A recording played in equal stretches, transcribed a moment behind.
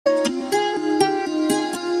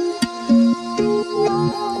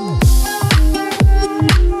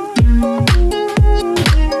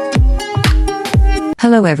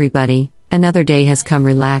Hello everybody, another day has come.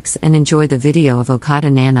 Relax and enjoy the video of Okada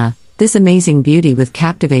Nana, this amazing beauty with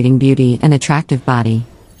captivating beauty and attractive body.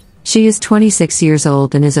 She is 26 years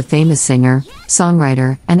old and is a famous singer,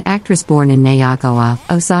 songwriter, and actress born in Neyagawa,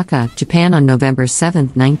 Osaka, Japan on November 7,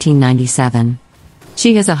 1997.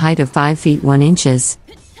 She has a height of 5 feet 1 inches.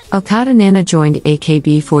 Okada Nana joined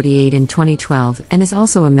AKB48 in 2012 and is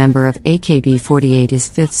also a member of AKB48's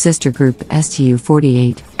fifth sister group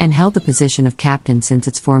STU48 and held the position of captain since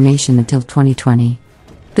its formation until 2020.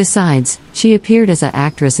 Besides, she appeared as an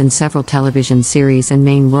actress in several television series and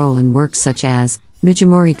main role in works such as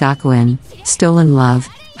Majimuri Gakuen, Stolen Love,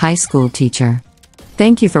 High School Teacher.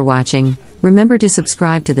 Thank you for watching. Remember to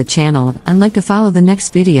subscribe to the channel and like to follow the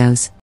next videos.